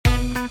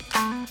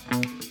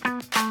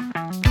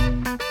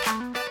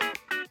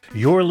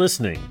You're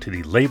listening to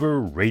the Labor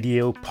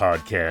Radio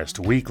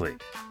Podcast Weekly.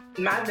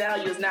 My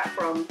value is not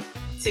from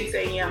 6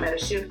 a.m. at a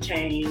shift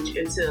change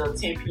until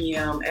 10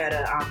 p.m. at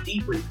a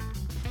debrief.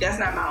 That's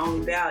not my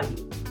only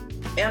value.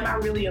 Am I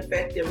really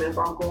effective if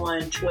I'm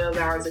going 12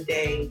 hours a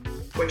day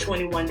for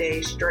 21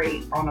 days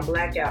straight on a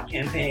blackout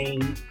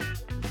campaign?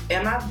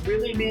 Am I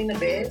really being the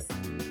best?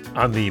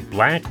 On the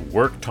Black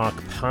Work Talk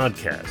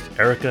podcast,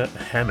 Erica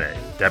Heme,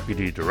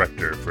 Deputy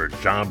Director for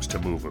Jobs to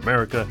Move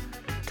America,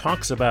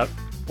 talks about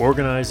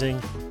organizing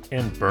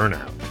and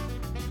burnout.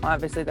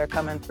 Obviously, they're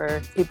coming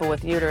for people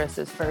with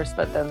uteruses first,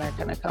 but then they're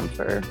going to come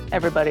for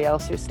everybody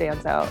else who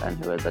stands out and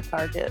who is a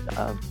target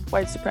of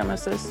white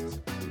supremacist,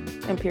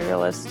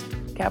 imperialist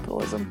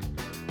capitalism.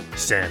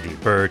 Sandy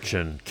Birch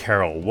and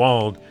Carol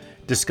Wald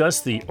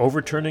discuss the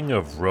overturning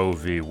of Roe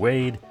v.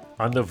 Wade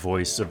on the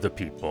Voice of the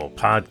People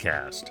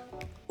podcast.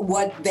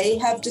 What they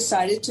have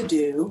decided to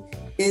do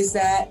is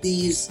that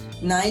these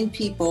 9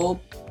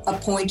 people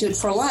appointed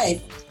for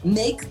life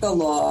make the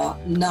law,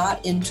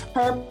 not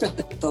interpret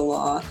the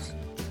law.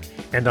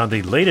 And on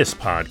the latest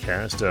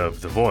podcast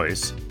of The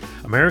Voice,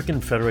 American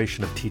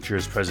Federation of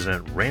Teachers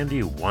President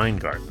Randi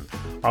Weingarten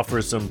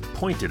offers some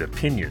pointed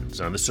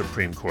opinions on the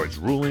Supreme Court's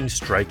ruling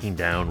striking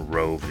down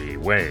Roe v.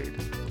 Wade.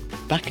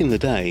 Back in the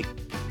day,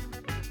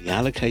 the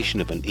allocation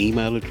of an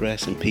email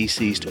address and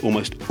PCs to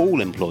almost all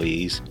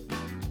employees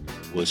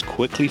was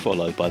quickly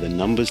followed by the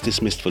numbers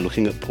dismissed for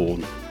looking at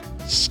porn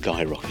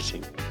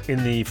skyrocketing.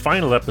 In the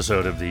final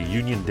episode of the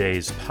Union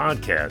Days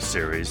podcast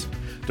series,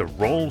 the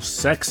role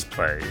sex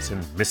plays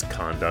in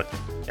misconduct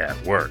at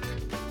work.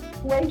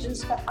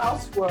 Wages for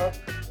housework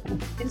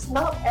is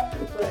not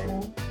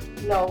everything,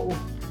 no,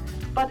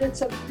 but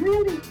it's a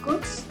really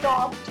good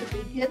start to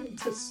begin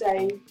to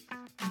say,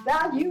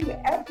 value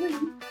every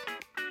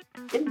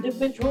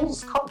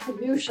individual's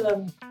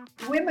contribution,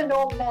 women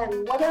or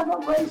men, whatever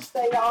race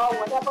they are,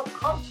 whatever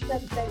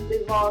continent they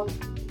live on.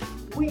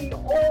 We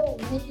all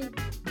need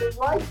the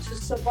right to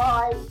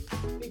survive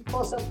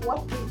because of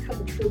what we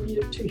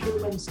contribute to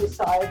human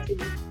society.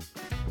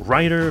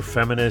 Writer,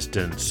 feminist,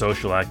 and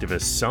social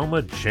activist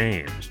Selma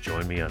James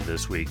joined me on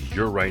this week's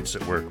Your Rights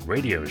at Work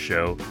radio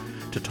show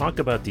to talk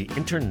about the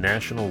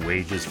International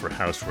Wages for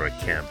Housework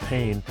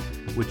campaign,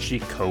 which she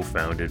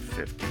co-founded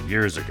 50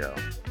 years ago.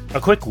 A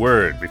quick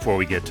word before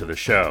we get to the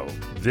show.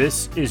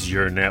 This is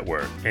your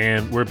network,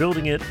 and we're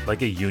building it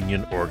like a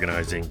union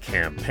organizing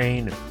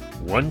campaign,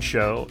 one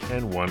show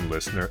and one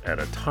listener at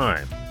a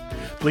time.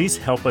 Please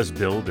help us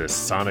build this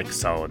sonic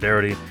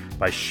solidarity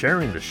by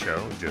sharing the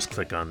show. Just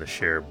click on the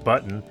share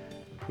button.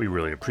 We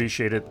really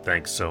appreciate it.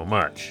 Thanks so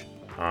much.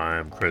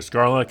 I'm Chris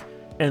Garlick,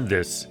 and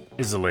this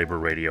is the Labor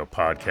Radio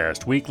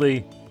Podcast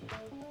Weekly.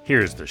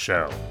 Here's the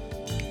show.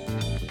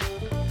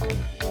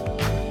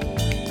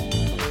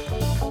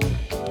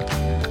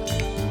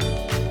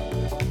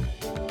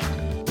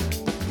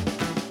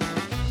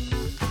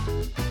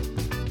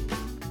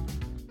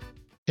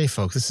 Hey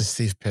folks, this is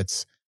Steve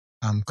Pitts.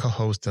 I'm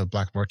co-host of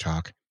Black Work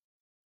Talk.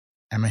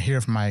 I'm here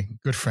with my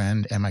good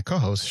friend and my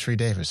co-host, Shree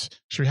Davis.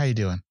 Shree, how you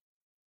doing?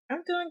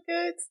 I'm doing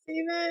good,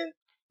 Steven.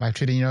 Life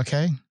treating you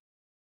okay?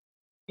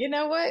 You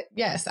know what?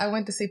 Yes, I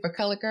went to see For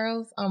Color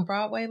Girls on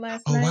Broadway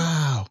last night. Oh,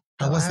 wow.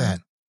 How was that?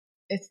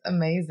 It's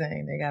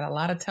amazing. They got a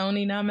lot of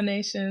Tony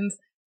nominations.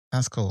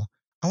 That's cool.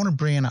 I want to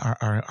bring in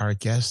our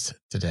guest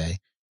today.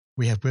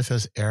 We have with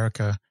us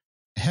Erica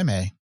Heme.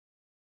 I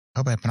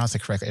hope I pronounced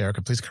it correctly.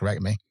 Erica, please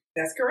correct me.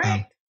 That's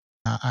correct.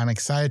 I'm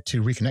excited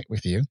to reconnect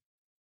with you.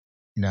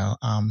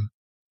 And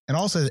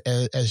also,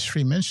 as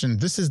Shree mentioned,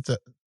 this is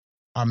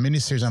our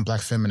mini-series on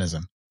Black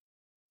feminism.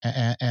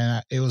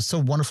 And it was so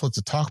wonderful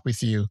to talk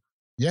with you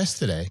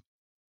yesterday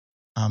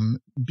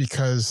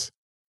because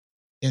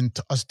in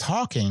us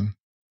talking,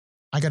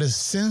 I got a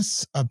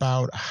sense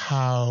about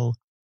how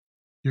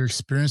your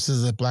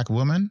experiences as a Black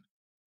woman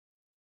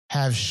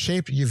have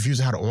shaped your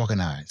views of how to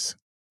organize.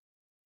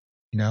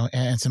 And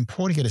it's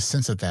important to get a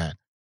sense of that.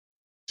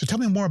 So tell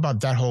me more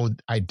about that whole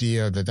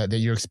idea that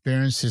your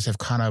experiences have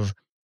kind of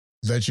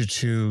led you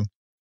to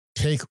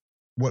take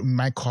what we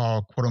might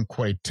call, quote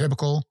unquote, a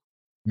typical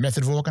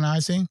method of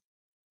organizing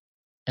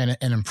and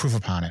improve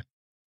upon it.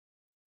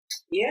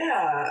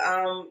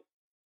 Yeah.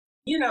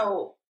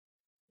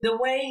 The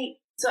way,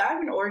 so I've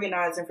been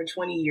organizing for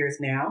 20 years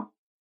now.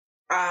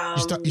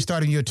 You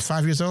started when you were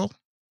 5 years old?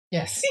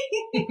 Yes.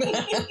 You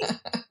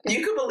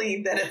can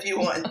believe that if you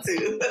want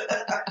to.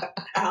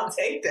 I'll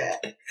take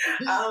that.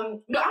 But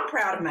I'm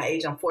proud of my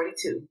age. I'm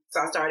 42. So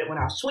I started when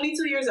I was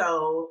 22 years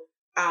old,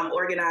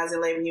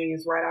 organizing labor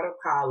unions right out of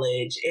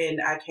college. And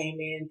I came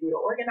in through the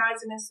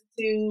Organizing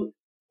Institute,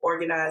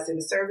 organized in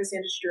the service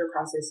industry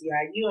across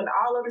SEIU and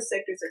all of the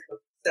sectors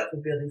except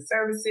for building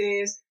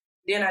services.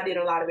 Then I did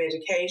a lot of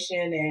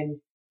education and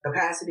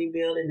capacity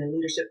building and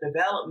leadership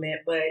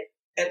development. But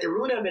at the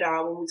root of it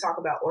all, when we talk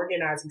about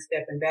organizing,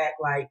 stepping back,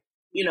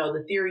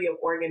 the theory of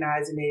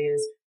organizing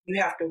is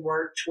you have to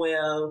work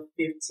 12,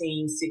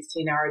 15,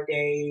 16-hour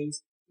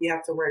days. You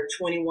have to work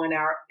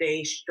 21-hour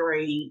days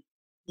straight.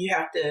 You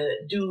have to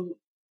do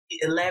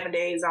 11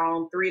 days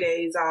on, 3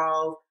 days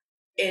off,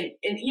 and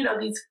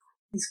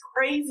these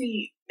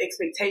crazy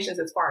expectations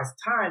as far as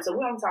time. So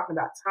we're only talking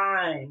about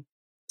time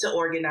to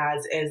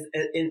organize as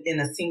in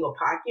a single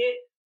pocket.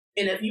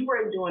 And if you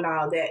weren't doing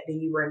all that, then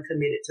you weren't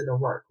committed to the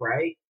work,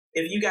 right?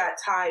 If you got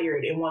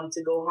tired and wanted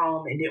to go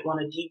home and didn't want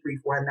to debrief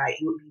one night,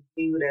 you would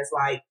be viewed as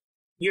like,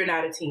 you're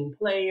not a team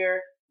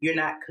player, you're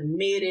not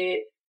committed.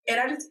 And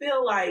I just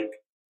feel like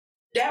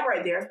that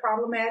right there is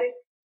problematic,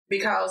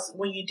 because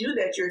when you do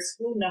that, you're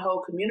excluding a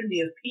whole community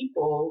of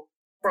people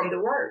from the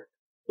work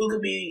who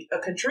could be a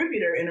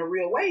contributor in a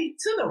real way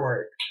to the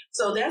work.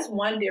 So that's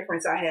one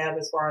difference I have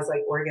as far as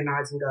like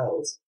organizing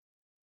goes.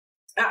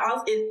 I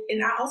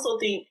also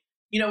think,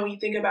 when you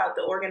think about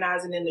the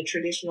organizing in the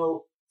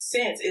traditional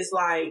sense, it's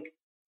like,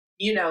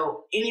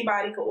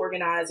 anybody could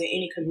organize in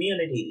any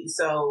community.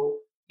 So,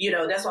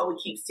 that's why we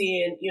keep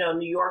seeing,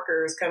 New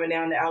Yorkers coming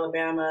down to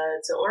Alabama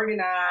to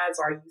organize,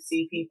 or you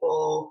see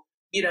people,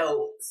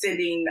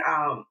 sending,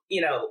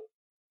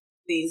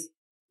 these,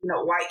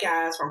 white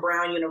guys from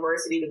Brown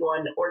University to go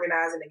and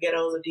organize in the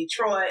ghettos of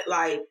Detroit.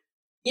 Like,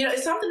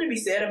 it's something to be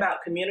said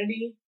about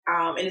community.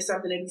 And it's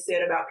something to be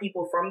said about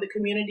people from the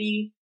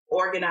community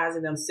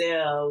organizing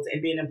themselves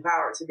and being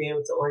empowered to be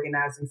able to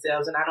organize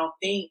themselves. And I don't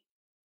think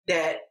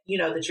that,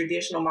 the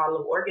traditional model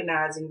of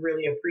organizing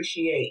really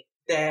appreciate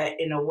that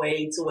in a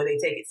way to where they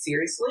take it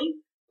seriously.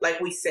 Like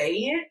we say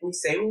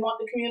we want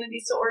the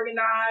communities to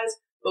organize,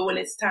 but when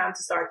it's time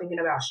to start thinking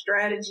about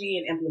strategy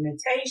and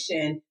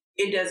implementation,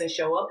 it doesn't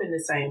show up in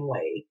the same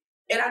way.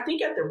 And I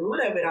think at the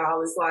root of it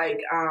all is like,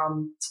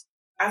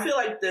 I feel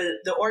like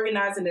the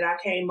organizing that I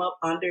came up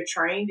under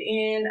trained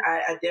in,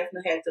 I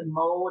definitely had to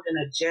mold and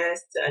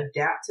adjust to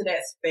adapt to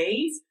that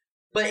space,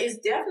 but it's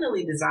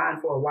definitely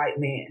designed for a white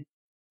man.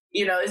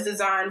 It's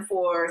designed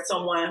for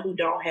someone who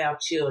don't have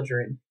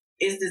children.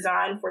 It's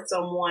designed for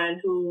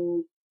someone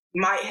who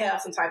might have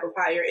some type of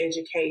higher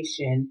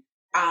education.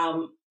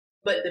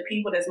 But the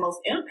people that's most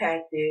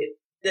impacted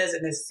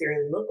doesn't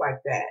necessarily look like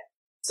that.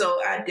 So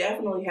I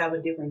definitely have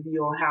a different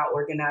view on how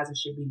organizing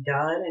should be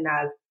done. And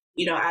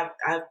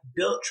I've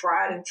built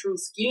tried and true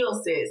skill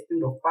sets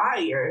through the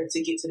fire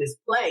to get to this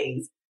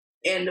place.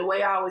 And the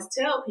way I always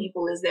tell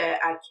people is that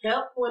I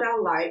kept what I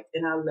liked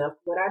and I left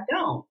what I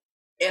don't.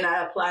 And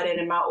I apply that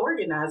in my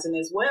organizing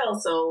as well.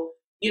 So,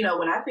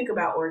 when I think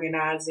about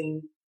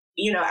organizing,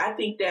 I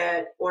think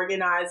that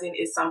organizing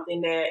is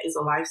something that is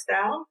a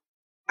lifestyle.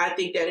 I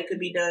think that it could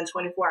be done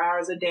 24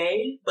 hours a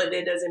day, but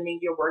that doesn't mean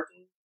you're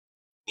working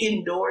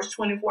indoors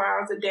 24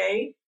 hours a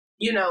day.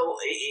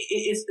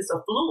 It's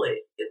a fluid.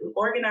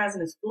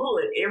 Organizing is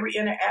fluid. Every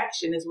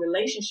interaction is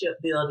relationship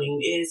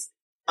building, is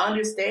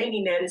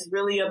understanding that it's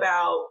really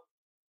about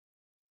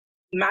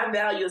my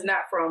value is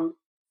not from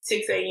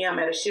 6 a.m.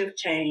 at a shift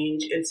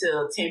change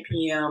until 10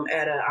 p.m.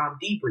 at a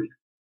debrief.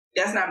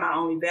 That's not my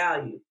only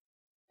value.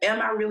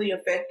 Am I really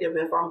effective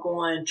if I'm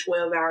going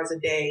 12 hours a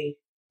day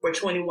for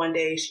 21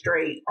 days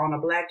straight on a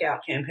blackout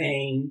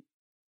campaign?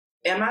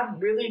 Am I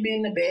really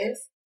being the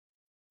best?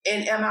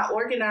 And am I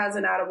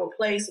organizing out of a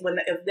place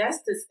if that's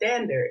the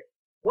standard,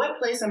 what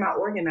place am I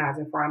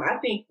organizing from? I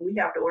think we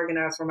have to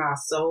organize from our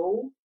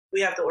soul.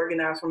 We have to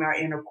organize from our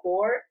inner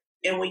core.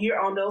 And when you're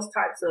on those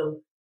types of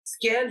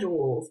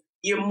schedules,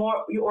 you're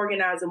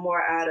organizing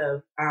more out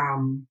of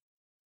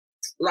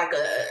like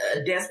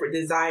a desperate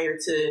desire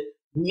to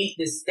meet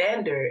this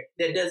standard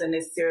that doesn't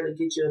necessarily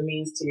get you a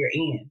means to your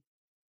end.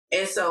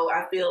 And so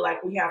I feel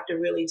like we have to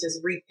really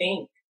just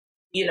rethink,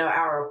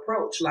 our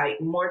approach. Like,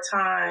 more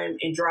time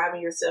and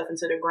driving yourself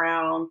into the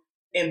ground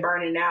and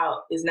burning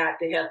out is not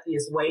the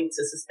healthiest way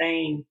to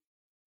sustain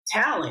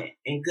talent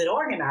and good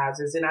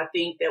organizers. And I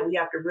think that we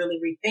have to really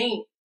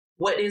rethink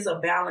what is a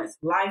balanced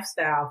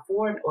lifestyle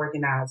for an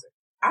organizer.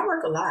 I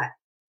work a lot,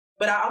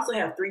 but I also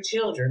have 3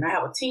 children. I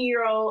have a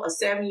 10-year-old,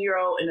 a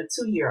 7-year-old, and a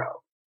 2-year-old.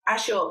 I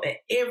show up at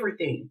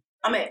everything.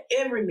 I'm at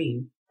every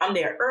meeting. I'm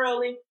there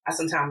early. I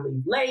sometimes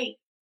leave late,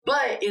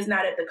 but it's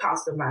not at the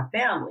cost of my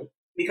family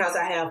because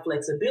I have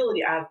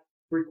flexibility. I've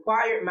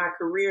required my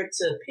career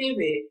to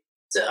pivot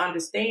to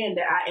understand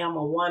that I am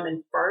a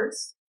woman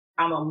first.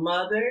 I'm a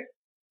mother.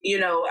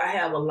 I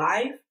have a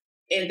life,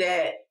 and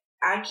that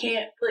I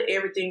can't put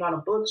everything on a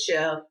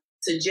bookshelf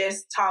to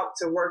just talk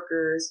to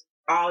workers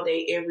all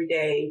day, every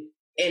day,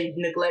 and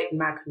neglect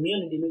my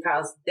community,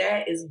 because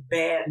that is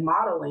bad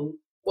modeling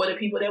for the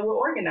people that we're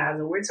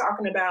organizing. We're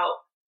talking about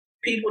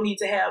people need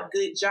to have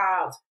good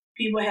jobs.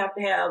 People have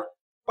to have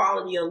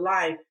quality of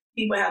life.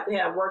 People have to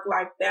have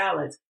work-life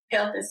balance,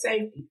 health and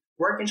safety.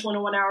 Working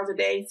 21 hours a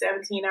day,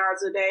 17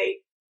 hours a day,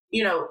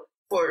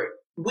 for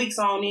weeks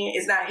on end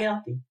is not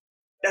healthy.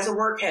 That's a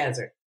work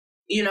hazard.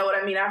 You know what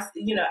I mean?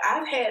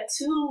 I've had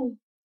 2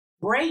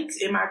 breaks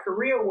in my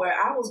career where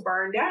I was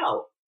burned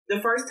out.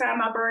 The first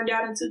time I burned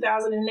out in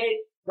 2008,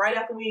 right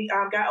after we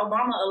got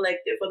Obama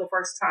elected for the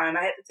first time,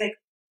 I had to take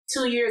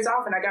 2 years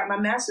off, and I got my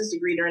master's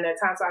degree during that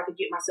time so I could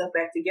get myself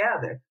back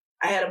together.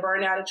 I had a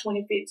burnout in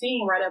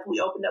 2015, right after we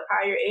opened up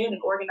higher ed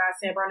and organized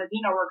San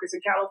Bernardino workers in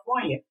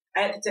California.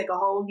 I had to take a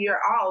whole year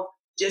off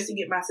just to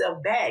get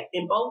myself back.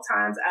 And both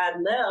times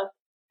I'd left,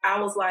 I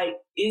was like,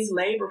 it's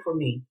labor for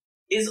me.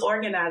 It's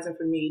organizing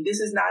for me. This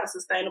is not a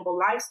sustainable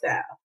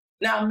lifestyle.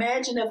 Now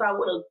imagine if I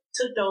would have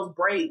took those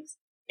breaks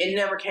and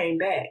never came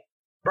back,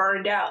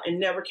 burned out and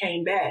never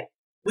came back.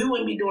 We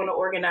wouldn't be doing the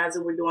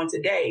organizing we're doing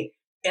today.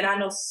 And I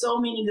know so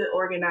many good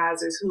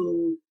organizers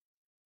who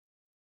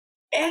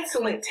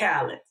excellent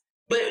talent,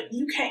 but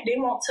they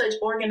won't touch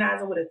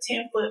organizing with a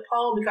 10-foot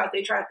pole because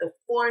they tried to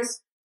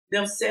force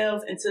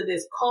themselves into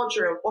this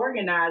culture of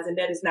organizing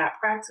that is not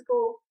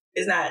practical,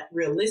 is not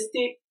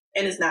realistic,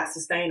 and is not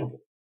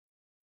sustainable.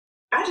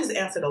 I just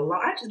answered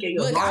I just gave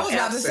you a long answer. Look, I was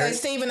about to say,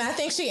 Stephen, I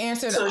think she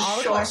answered all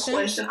the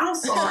questions. I'm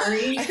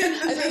sorry. I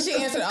think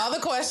she answered all the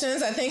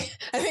questions. I think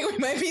we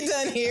might be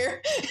done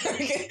here.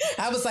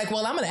 I was like,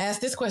 well, I'm going to ask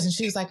this question.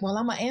 She was like, well,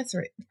 I'm going to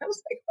answer it. I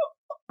was like,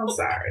 I'm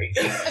sorry.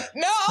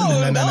 No.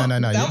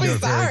 Don't be You're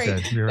sorry.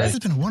 very good. You're right. This has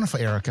been wonderful,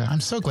 Erica.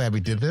 I'm so glad we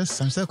did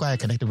this. I'm so glad I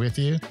connected with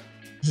you.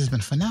 This has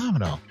been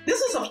phenomenal.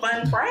 This was a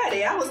fun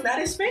Friday. I was not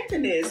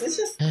expecting this. It's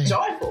just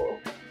joyful.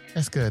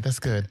 That's good. That's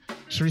good.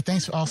 Sheree,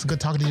 thanks. Also good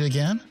talking to you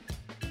again.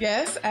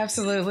 Yes,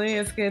 absolutely.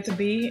 It's good to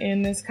be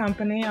in this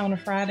company on a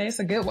Friday. It's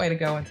a good way to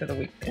go into the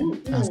weekend.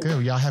 Mm-hmm. That's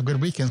good. Y'all have good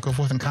weekends. Go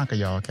forth and conquer,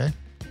 y'all, okay?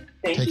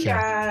 Thank you,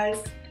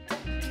 guys.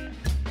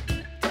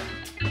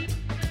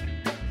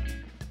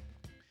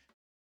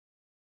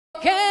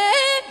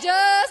 Can't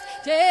just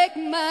take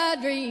my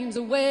dreams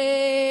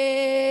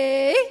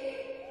away.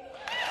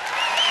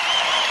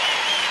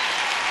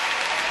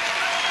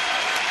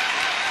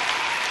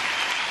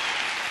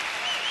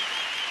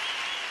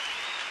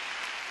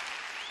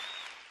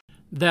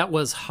 That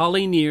was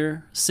Holly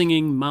Near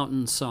singing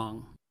Mountain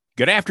Song.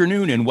 Good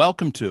afternoon and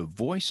welcome to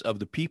Voice of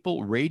the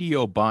People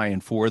Radio by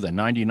and for the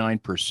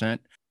 99%.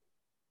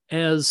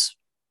 As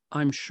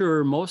I'm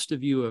sure most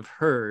of you have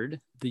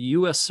heard, the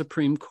U.S.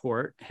 Supreme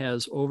Court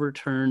has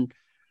overturned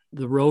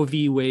the Roe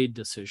v. Wade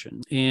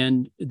decision.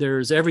 And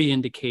there's every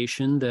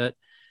indication that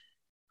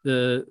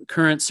the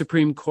current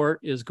Supreme Court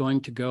is going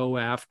to go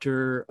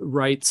after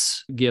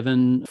rights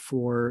given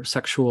for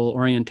sexual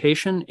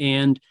orientation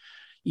and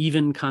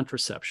even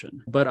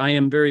contraception. But I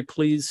am very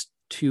pleased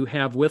to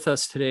have with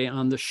us today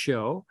on the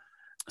show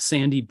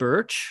Sandy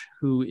Burch,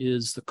 who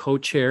is the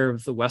co-chair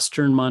of the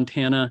Western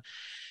Montana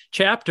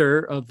chapter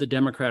of the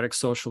Democratic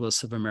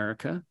Socialists of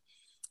America,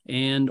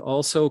 and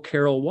also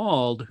Carol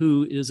Wald,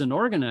 who is an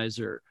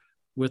organizer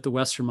with the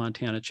Western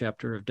Montana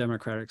chapter of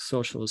Democratic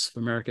Socialists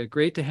of America.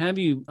 Great to have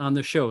you on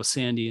the show,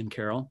 Sandy and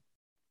Carol.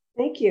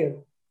 Thank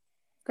you.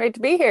 Great to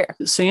be here.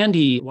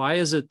 Sandy, why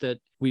is it that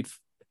we've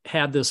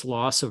had this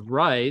loss of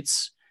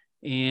rights,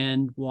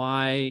 and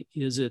why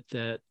is it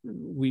that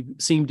we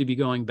seem to be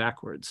going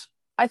backwards?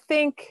 I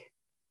think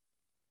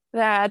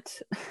that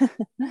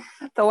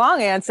the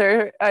long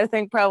answer, I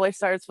think, probably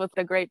starts with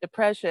the Great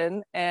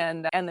Depression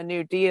and the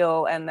New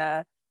Deal and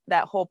that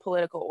whole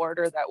political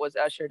order that was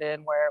ushered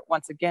in, where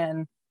once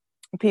again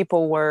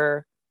people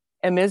were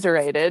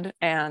immiserated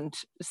and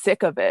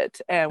sick of it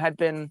and had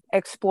been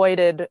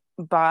exploited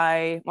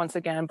by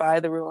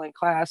the ruling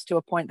class to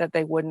a point that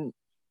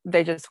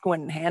they just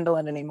couldn't handle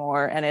it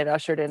anymore. And it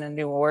ushered in a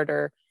new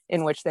order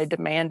in which they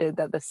demanded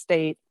that the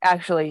state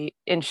actually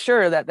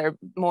ensure that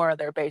more of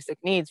their basic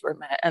needs were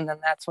met. And then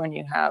that's when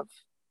you have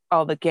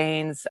all the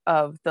gains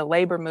of the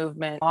labor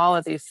movement, all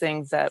of these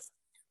things that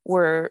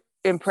were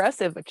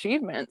impressive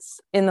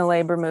achievements in the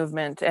labor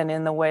movement and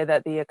in the way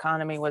that the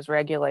economy was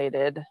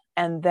regulated.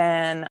 And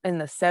then in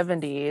the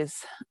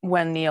 70s,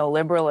 when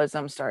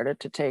neoliberalism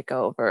started to take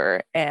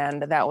over,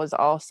 and that was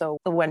also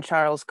when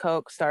Charles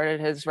Koch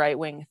started his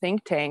right-wing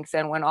think tanks,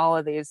 and when all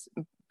of these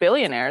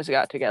billionaires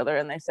got together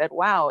and they said,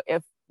 wow,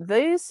 if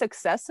these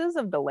successes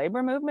of the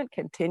labor movement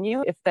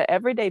continue, if the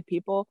everyday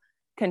people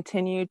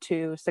continue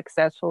to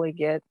successfully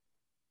get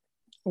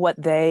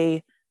what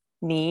they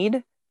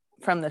need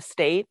from the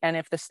state, and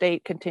if the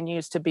state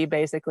continues to be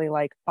basically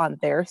like on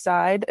their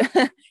side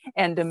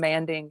and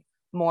demanding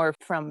more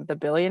from the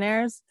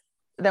billionaires,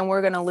 then we're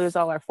going to lose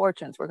all our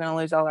fortunes. We're going to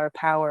lose all our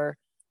power.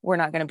 We're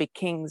not going to be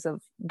kings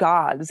of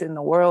gods in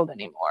the world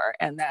anymore.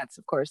 And that's,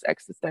 of course,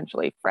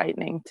 existentially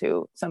frightening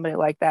to somebody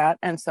like that.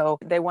 And so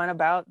they went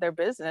about their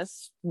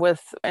business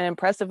with an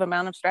impressive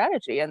amount of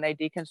strategy, and they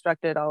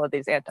deconstructed all of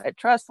these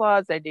antitrust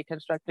laws. They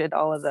deconstructed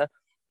all of the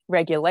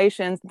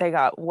regulations. They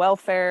got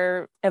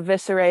welfare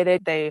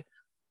eviscerated. They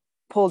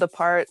pulled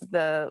apart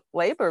the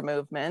labor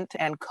movement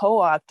and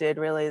co-opted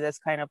really this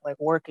kind of like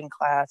working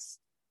class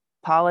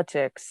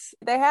politics.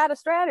 They had a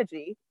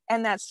strategy,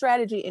 and that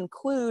strategy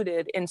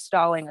included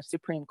installing a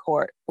Supreme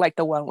Court like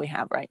the one we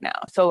have right now.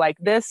 So like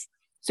this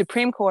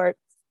Supreme Court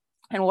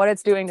and what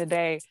it's doing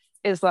today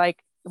is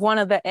like one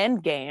of the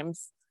end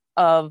games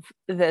of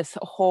this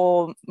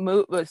whole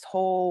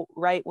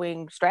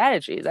right-wing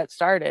strategy that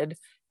started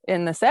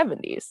in the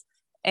 70s.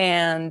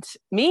 And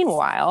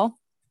meanwhile,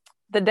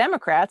 the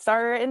Democrats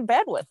are in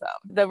bed with them.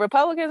 The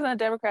Republicans and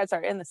the Democrats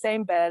are in the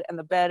same bed, and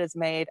the bed is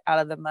made out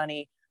of the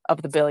money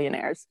of the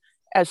billionaires,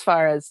 as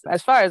far as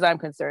I'm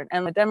concerned.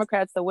 And the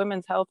Democrats, the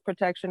Women's Health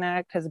Protection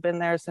Act has been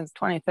there since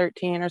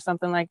 2013 or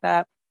something like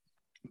that.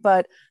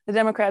 But the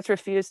Democrats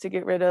refuse to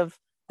get rid of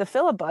the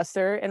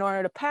filibuster in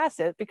order to pass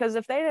it, because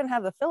if they didn't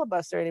have the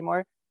filibuster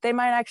anymore, they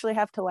might actually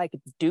have to like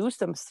do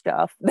some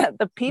stuff that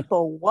the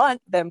people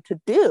want them to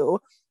do.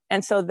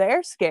 And so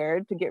they're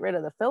scared to get rid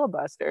of the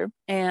filibuster.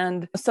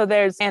 And so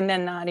and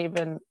then not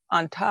even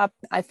on top,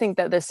 I think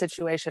that this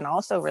situation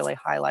also really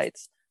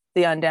highlights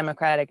the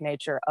undemocratic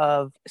nature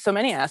of so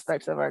many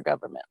aspects of our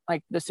government.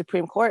 Like the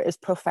Supreme Court is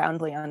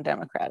profoundly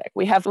undemocratic.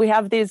 We have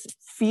this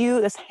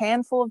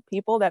handful of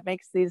people that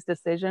makes these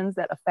decisions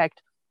that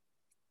affect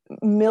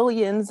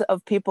millions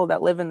of people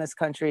that live in this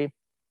country.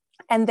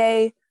 And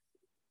they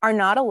are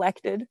not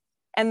elected,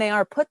 and they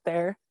are put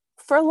there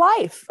for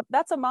life.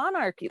 That's a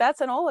monarchy.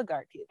 That's an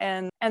oligarchy.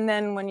 And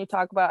then when you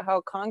talk about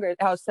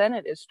how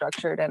Senate is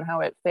structured and how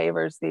it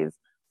favors these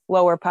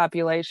lower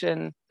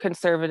population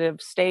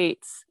conservative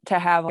states to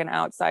have an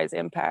outsized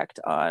impact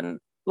on,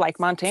 like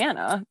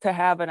Montana, to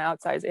have an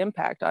outsized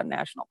impact on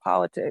national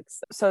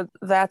politics. So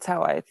that's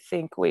how I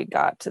think we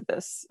got to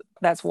this.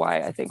 That's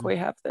why I think we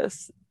have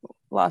this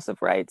loss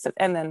of rights.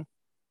 And then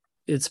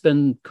it's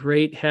been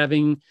great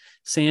having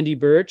Sandy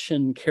Birch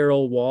and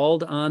Carol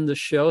Wald on the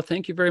show.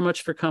 Thank you very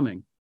much for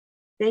coming.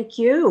 Thank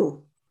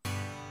you.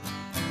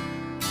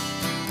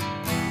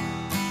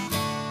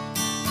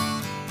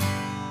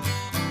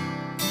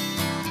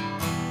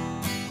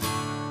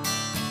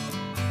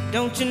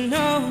 Don't you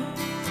know,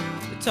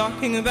 we're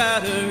talking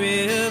about a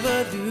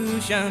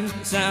revolution.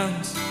 It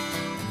sounds like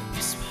a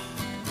whisper.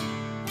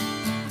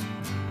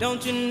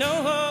 Don't you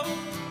know,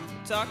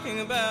 we're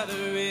talking about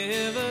a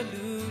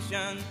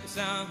revolution. It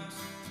sounds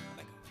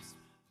like a whisper.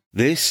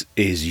 This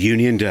is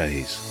Union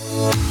Days.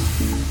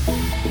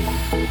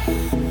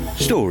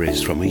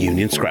 Stories from a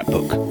Union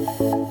scrapbook.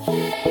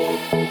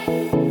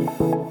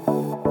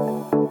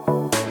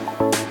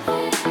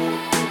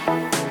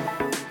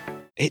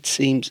 It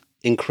seems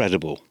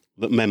incredible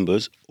that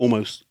members,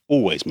 almost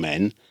always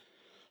men,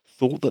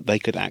 thought that they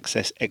could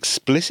access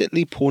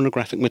explicitly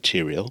pornographic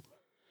material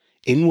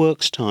in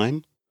work's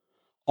time,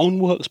 on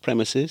work's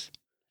premises,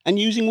 and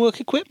using work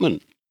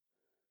equipment.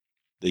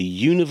 The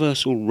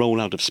universal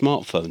rollout of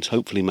smartphones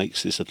hopefully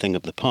makes this a thing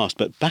of the past,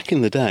 but back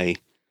in the day,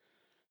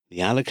 the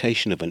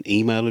allocation of an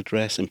email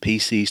address and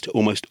PCs to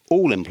almost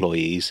all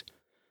employees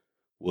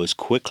was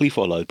quickly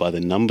followed by the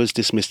numbers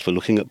dismissed for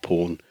looking at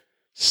porn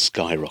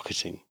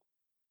skyrocketing.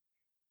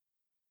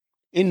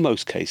 In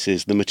most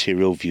cases, the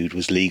material viewed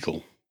was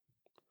legal.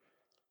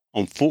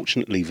 On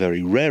fortunately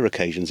very rare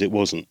occasions it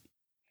wasn't.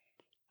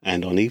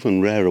 And on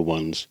even rarer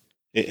ones,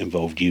 it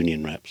involved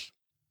union reps.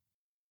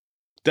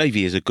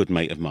 Davey is a good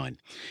mate of mine.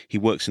 He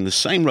works in the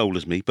same role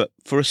as me, but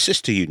for a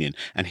sister union,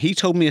 and he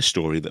told me a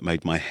story that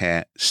made my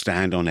hair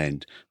stand on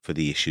end for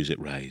the issues it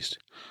raised.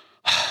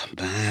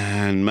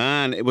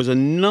 Man, it was a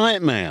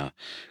nightmare,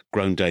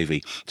 groaned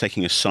Davey,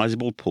 taking a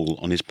sizable pull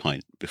on his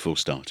pint before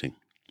starting.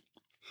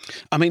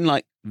 I mean,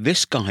 like,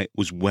 this guy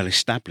was well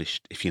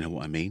established, if you know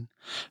what I mean.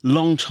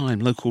 Long-time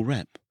local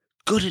rep,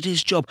 good at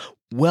his job,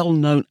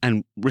 well-known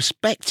and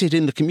respected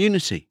in the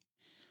community.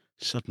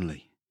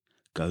 Suddenly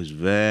goes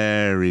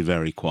very,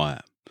 very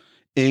quiet,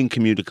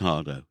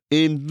 incommunicado,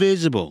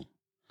 invisible.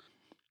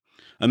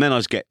 And then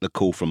I get the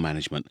call from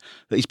management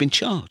that he's been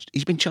charged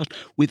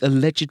with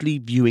allegedly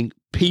viewing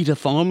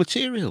paedophile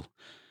material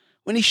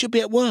when he should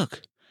be at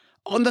work,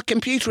 on the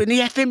computer in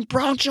the effing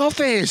branch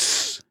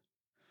office.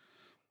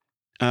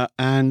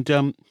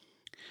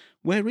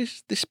 Where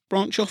is this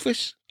branch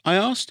office? I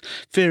asked,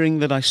 fearing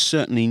that I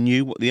certainly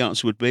knew what the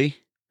answer would be.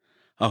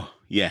 Oh,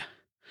 yeah,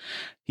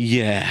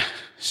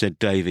 said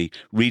Davey,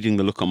 reading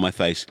the look on my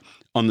face.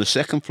 On the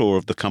second floor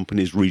of the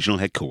company's regional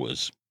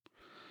headquarters.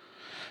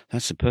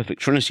 That's the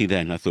perfect trinity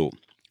then, I thought.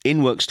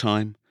 In works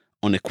time,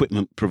 on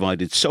equipment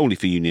provided solely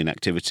for union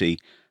activity,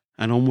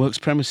 and on works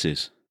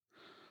premises.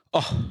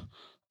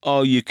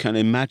 Oh, you can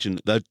imagine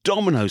the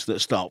dominoes that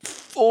start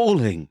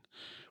falling,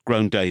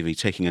 groaned Davey,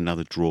 taking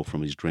another draw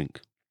from his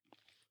drink.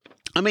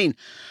 I mean,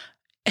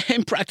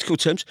 in practical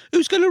terms,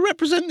 who's going to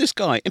represent this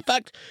guy? In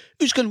fact,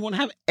 who's going to want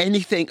to have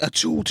anything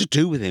at all to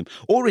do with him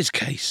or his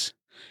case?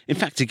 In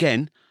fact,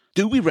 again,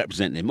 do we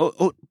represent him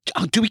or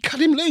do we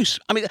cut him loose?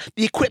 I mean,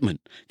 the equipment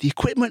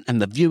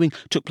and the viewing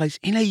took place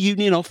in a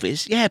union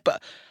office, yeah,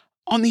 but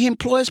on the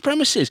employer's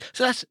premises.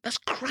 So that's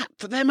crap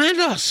for them and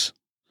us.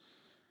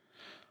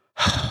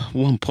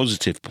 One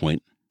positive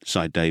point,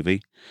 sighed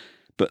Davey,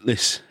 but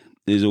this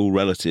is all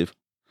relative.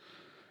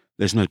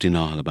 There's no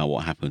denial about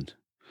what happened.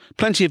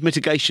 Plenty of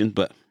mitigation,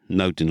 but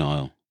no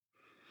denial.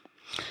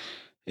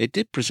 It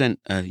did present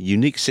a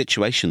unique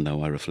situation,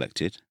 though, I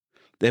reflected.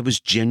 There was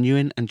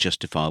genuine and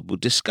justifiable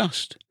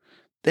disgust.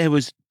 There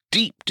was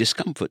deep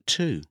discomfort,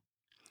 too.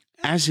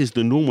 As is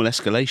the normal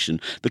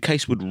escalation, the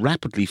case would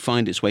rapidly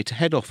find its way to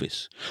head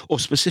office, or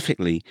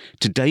specifically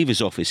to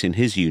Davy's office in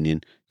his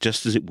union,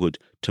 just as it would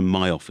to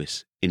my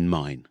office in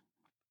mine.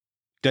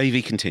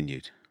 Davy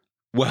continued.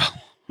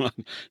 Well,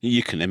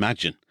 you can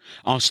imagine.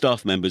 Our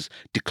staff members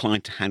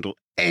declined to handle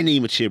any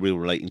material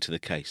relating to the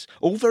case.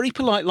 All very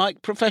polite,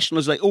 like professional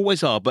as they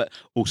always are, but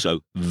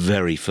also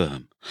very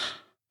firm.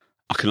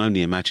 I can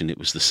only imagine it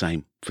was the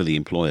same for the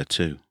employer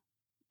too.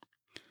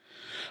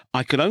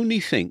 I could only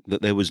think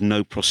that there was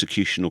no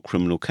prosecution or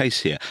criminal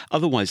case here.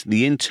 Otherwise,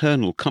 the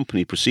internal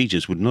company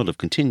procedures would not have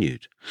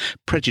continued.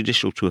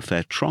 Prejudicial to a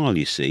fair trial,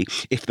 you see.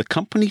 If the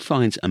company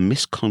finds a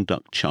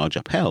misconduct charge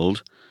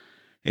upheld,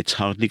 it's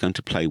hardly going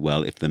to play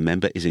well if the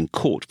member is in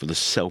court for the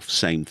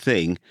self-same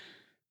thing,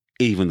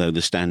 even though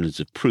the standards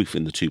of proof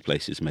in the two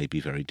places may be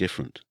very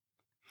different.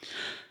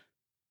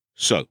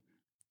 So,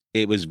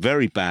 it was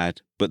very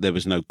bad, but there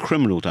was no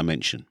criminal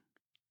dimension,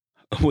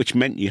 which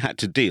meant you had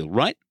to deal,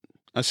 right?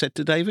 I said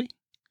to Davy.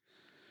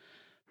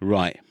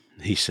 Right,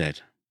 he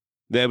said.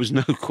 There was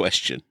no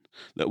question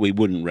that we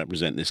wouldn't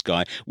represent this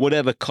guy,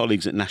 whatever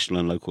colleagues at national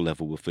and local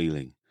level were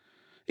feeling.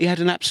 He had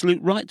an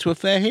absolute right to a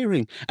fair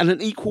hearing and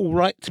an equal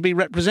right to be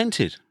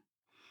represented.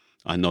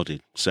 I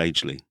nodded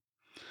sagely.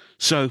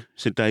 So,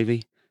 said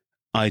Davy,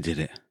 I did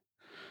it.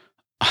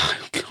 Oh,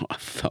 God, I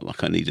felt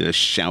like I needed a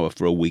shower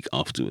for a week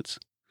afterwards.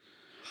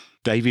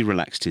 Davy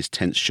relaxed his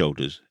tense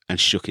shoulders and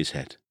shook his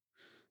head,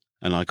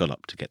 and I got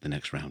up to get the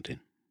next round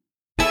in.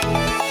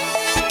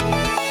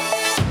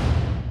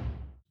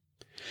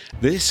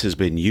 This has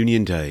been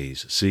Union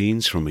Days,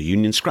 scenes from a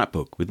union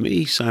scrapbook with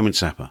me, Simon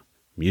Sapper.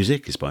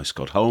 Music is by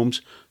Scott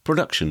Holmes,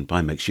 production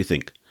by Makes You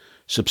Think.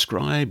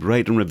 Subscribe,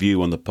 rate and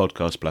review on the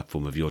podcast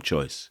platform of your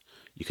choice.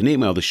 You can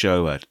email the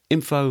show at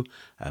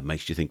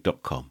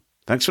info@makesyouthink.com.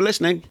 Thanks for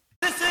listening.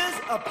 This is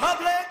a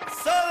public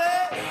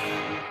service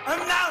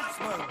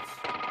announcement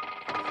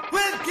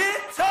with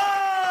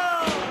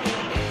guitar.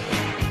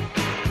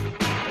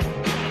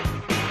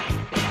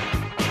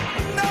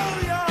 Know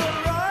your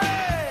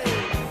rights.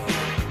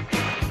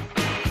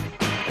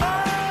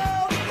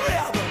 All three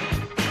of them.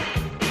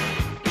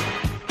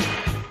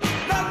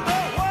 Number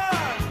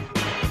one,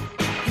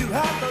 you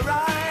have the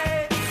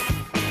right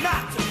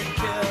not to be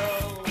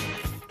killed.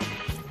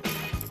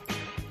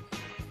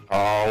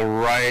 All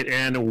right,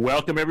 and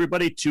welcome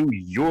everybody to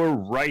Your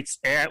Rights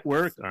at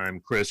Work. I'm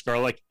Chris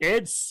Garlick.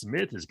 Ed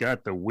Smith has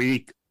got the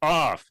week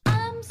off.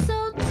 I'm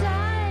so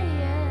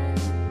tired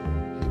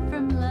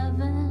from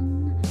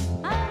loving.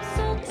 I'm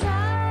so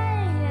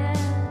tired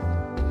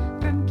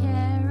from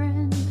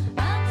caring.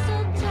 I'm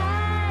so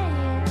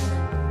tired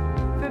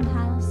from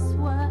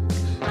housework.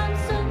 I'm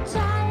so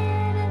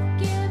tired of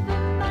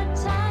giving my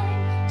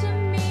time to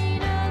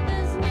meet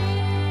others'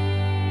 needs.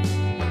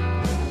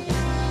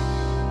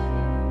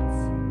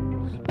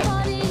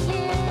 40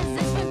 years,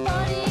 it's been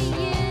 40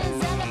 years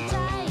and I'm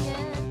tired.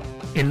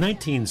 In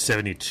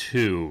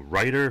 1972,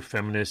 writer,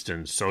 feminist,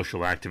 and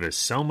social activist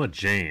Selma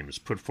James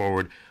put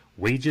forward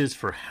wages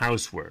for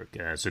housework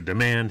as a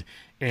demand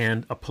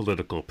and a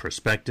political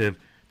perspective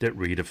that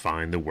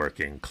redefined the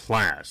working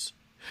class.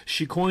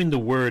 She coined the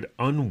word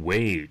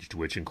unwaged,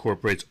 which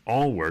incorporates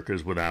all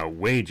workers without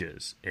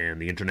wages,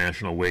 and the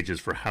International Wages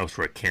for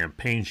Housework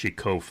campaign she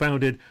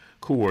co-founded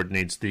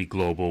coordinates the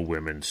global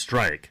women's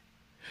strike.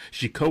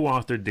 She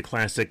co-authored the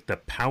classic The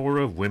Power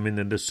of Women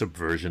and the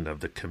Subversion of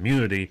the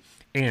Community,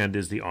 and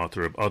is the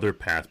author of other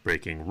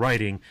path-breaking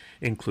writing,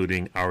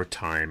 including Our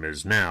Time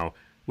Is Now,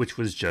 which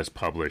was just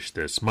published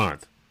this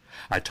month.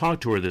 I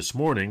talked to her this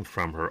morning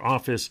from her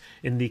office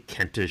in the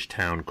Kentish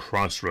Town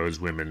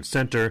Crossroads Women's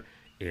Centre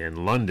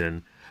in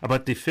London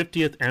about the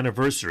 50th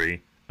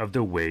anniversary of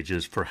the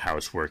Wages for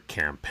Housework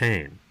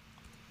campaign.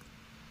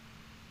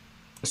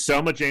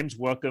 Selma James,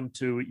 welcome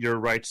to Your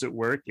Rights at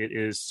Work. It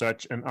is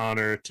such an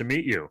honor to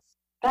meet you.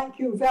 Thank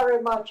you very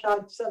much.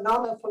 It's an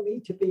honor for me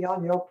to be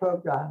on your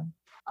program.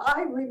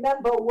 I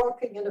remember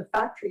working in a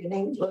factory in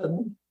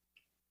England,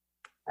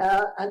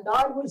 and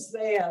I was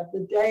there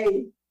the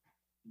day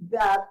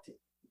that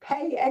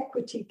pay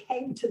equity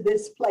came to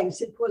this place.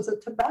 It was a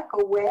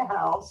tobacco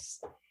warehouse,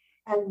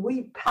 and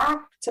we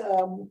packed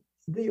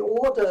the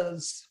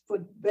orders for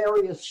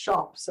various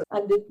shops,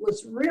 and it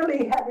was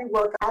really heavy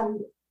work.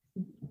 And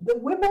the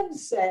women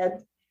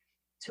said,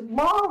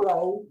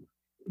 tomorrow,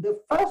 the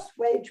first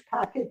wage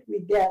packet we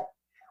get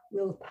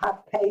will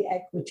have pay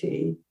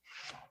equity.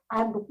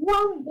 And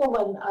one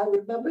woman, I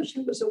remember she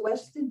was a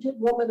West Indian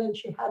woman and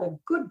she had a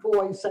good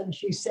voice, and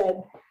she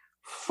said,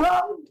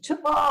 from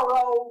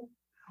tomorrow,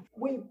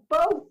 we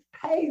both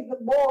pay the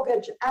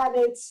mortgage, and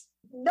it's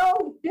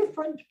no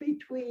different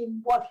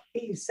between what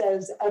he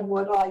says and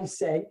what I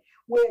say.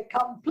 We're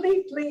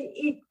completely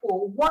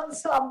equal.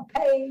 Once I'm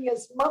paying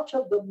as much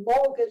of the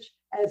mortgage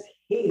as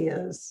he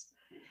is.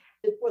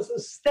 It was a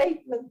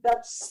statement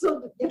that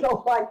stood,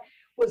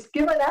 was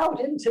given out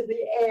into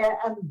the air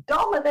and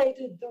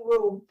dominated the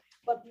room,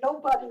 but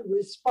nobody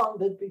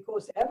responded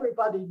because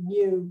everybody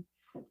knew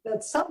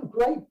that some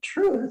great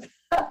truth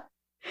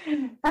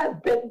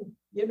had been,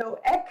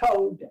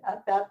 echoed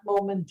at that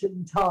moment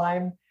in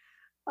time.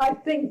 I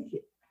think,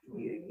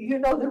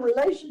 the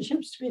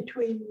relationships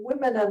between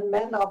women and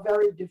men are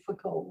very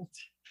difficult.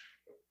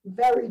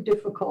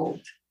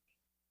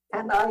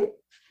 And I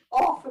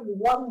often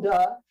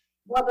wonder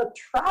what a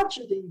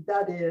tragedy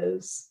that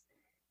is,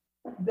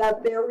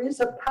 that there is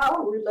a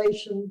power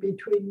relation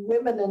between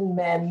women and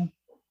men,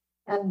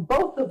 and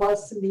both of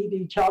us need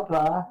each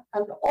other,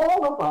 and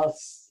all of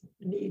us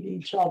need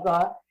each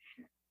other,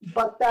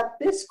 but that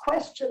this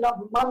question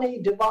of money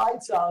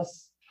divides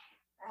us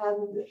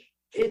And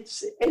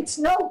it's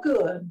no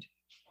good.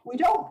 We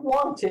don't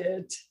want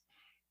it.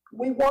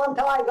 We want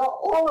either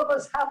all of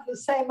us have the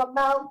same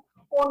amount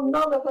or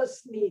none of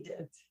us need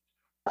it.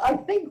 I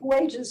think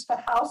wages for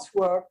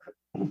housework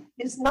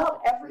is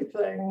not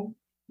everything,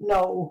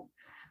 no,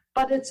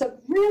 but it's a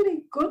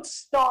really good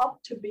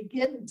start to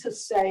begin to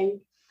say,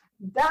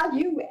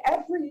 value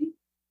every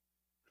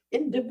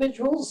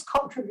individual's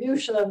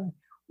contribution,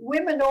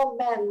 women or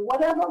men,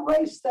 whatever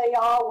race they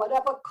are,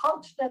 whatever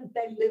continent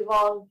they live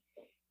on.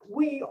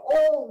 We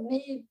all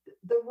need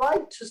the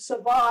right to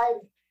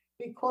survive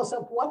because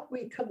of what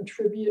we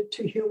contribute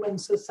to human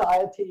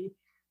society.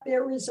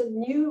 There is a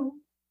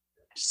new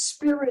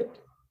spirit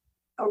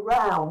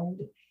around.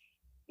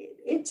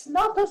 It's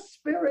not a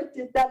spirit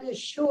that is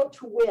sure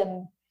to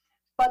win,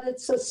 but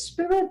it's a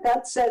spirit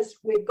that says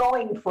we're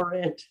going for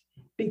it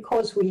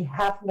because we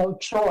have no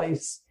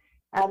choice.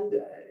 And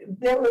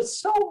there are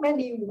so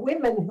many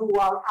women who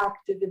are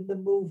active in the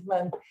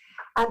movement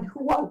and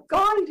who are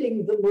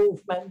guiding the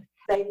movement.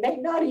 They may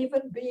not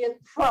even be in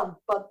front,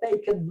 but they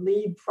can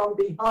lead from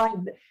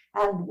behind.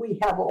 And we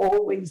have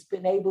always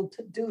been able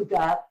to do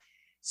that.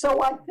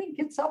 So I think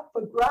it's up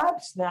for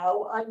grabs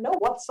now. I know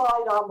what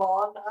side I'm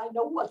on. I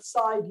know what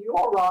side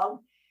you're on.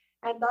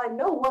 And I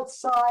know what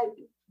side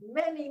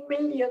many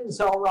millions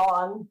are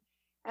on.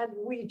 And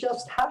we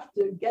just have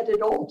to get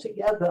it all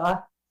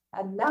together.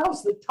 And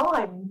now's the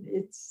time.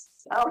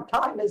 Our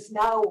time is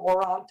now,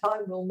 or our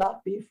time will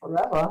not be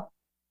forever.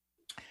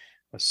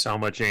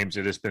 Selma James,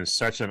 it has been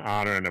such an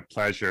honor and a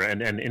pleasure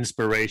and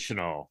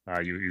inspirational.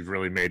 You've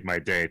really made my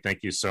day.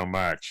 Thank you so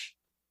much.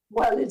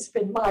 Well, it's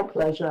been my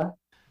pleasure.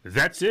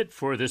 That's it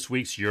for this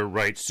week's Your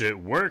Rights at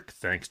Work.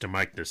 Thanks to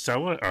Mike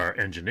Nacella, our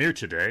engineer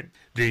today.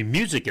 The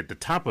music at the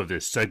top of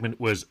this segment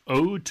was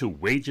Ode to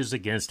Wages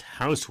Against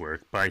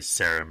Housework by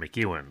Sarah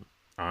McEwen.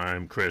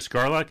 I'm Chris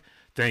Garlock.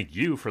 Thank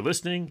you for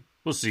listening.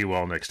 We'll see you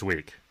all next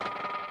week.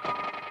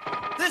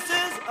 This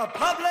is a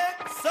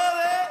public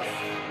service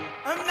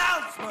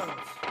announcement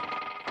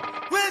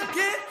with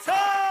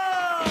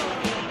guitar.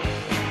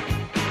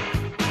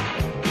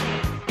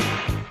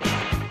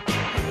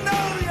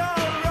 Know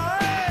your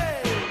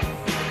rights.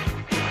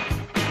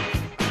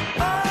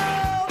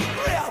 All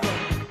three of them.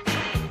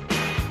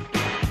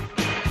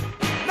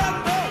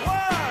 Number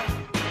one,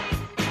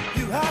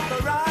 you have the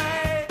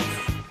right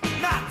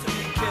not to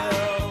be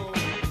killed.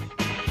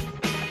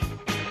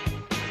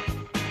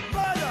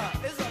 Murder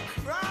is a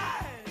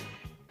crime.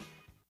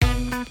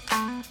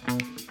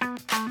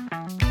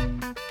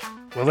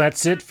 Well,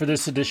 that's it for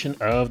this edition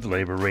of the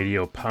Labor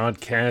Radio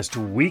Podcast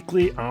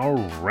Weekly, our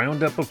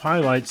roundup of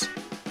highlights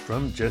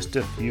from just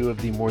a few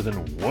of the more than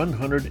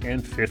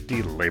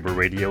 150 labor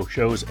radio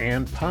shows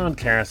and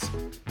podcasts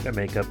that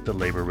make up the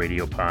Labor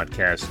Radio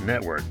Podcast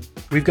Network.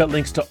 We've got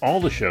links to all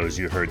the shows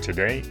you heard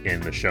today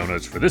in the show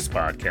notes for this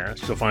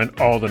podcast. You'll find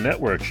all the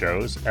network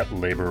shows at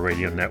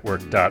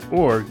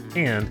laborradionetwork.org,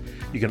 and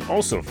you can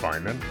also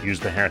find them. Use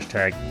the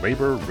hashtag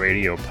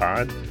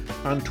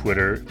LaborRadioPod on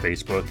Twitter,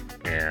 Facebook,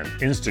 and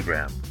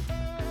Instagram.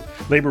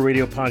 Labor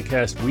Radio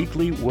Podcast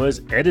Weekly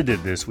was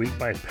edited this week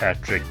by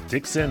Patrick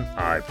Dixon.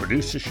 I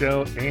produced the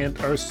show, and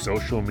our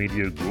social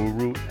media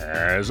guru,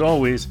 as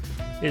always,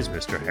 is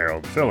Mr.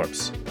 Harold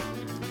Phillips.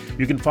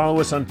 You can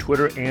follow us on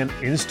Twitter and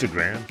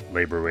Instagram,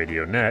 Labor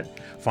Radio Net.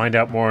 Find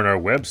out more on our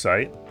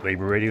website,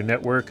 Labor Radio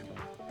Network.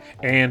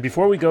 And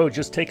before we go,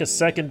 just take a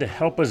second to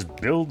help us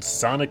build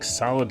sonic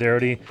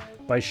solidarity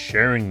by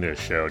sharing this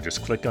show.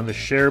 Just click on the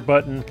share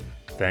button.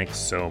 Thanks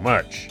so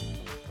much.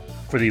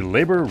 For the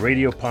Labor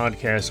Radio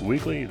Podcast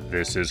Weekly,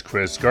 this is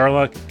Chris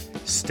Garlock.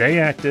 Stay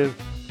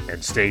active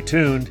and stay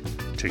tuned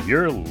to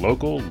your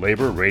local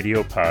Labor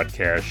Radio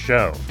Podcast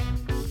show.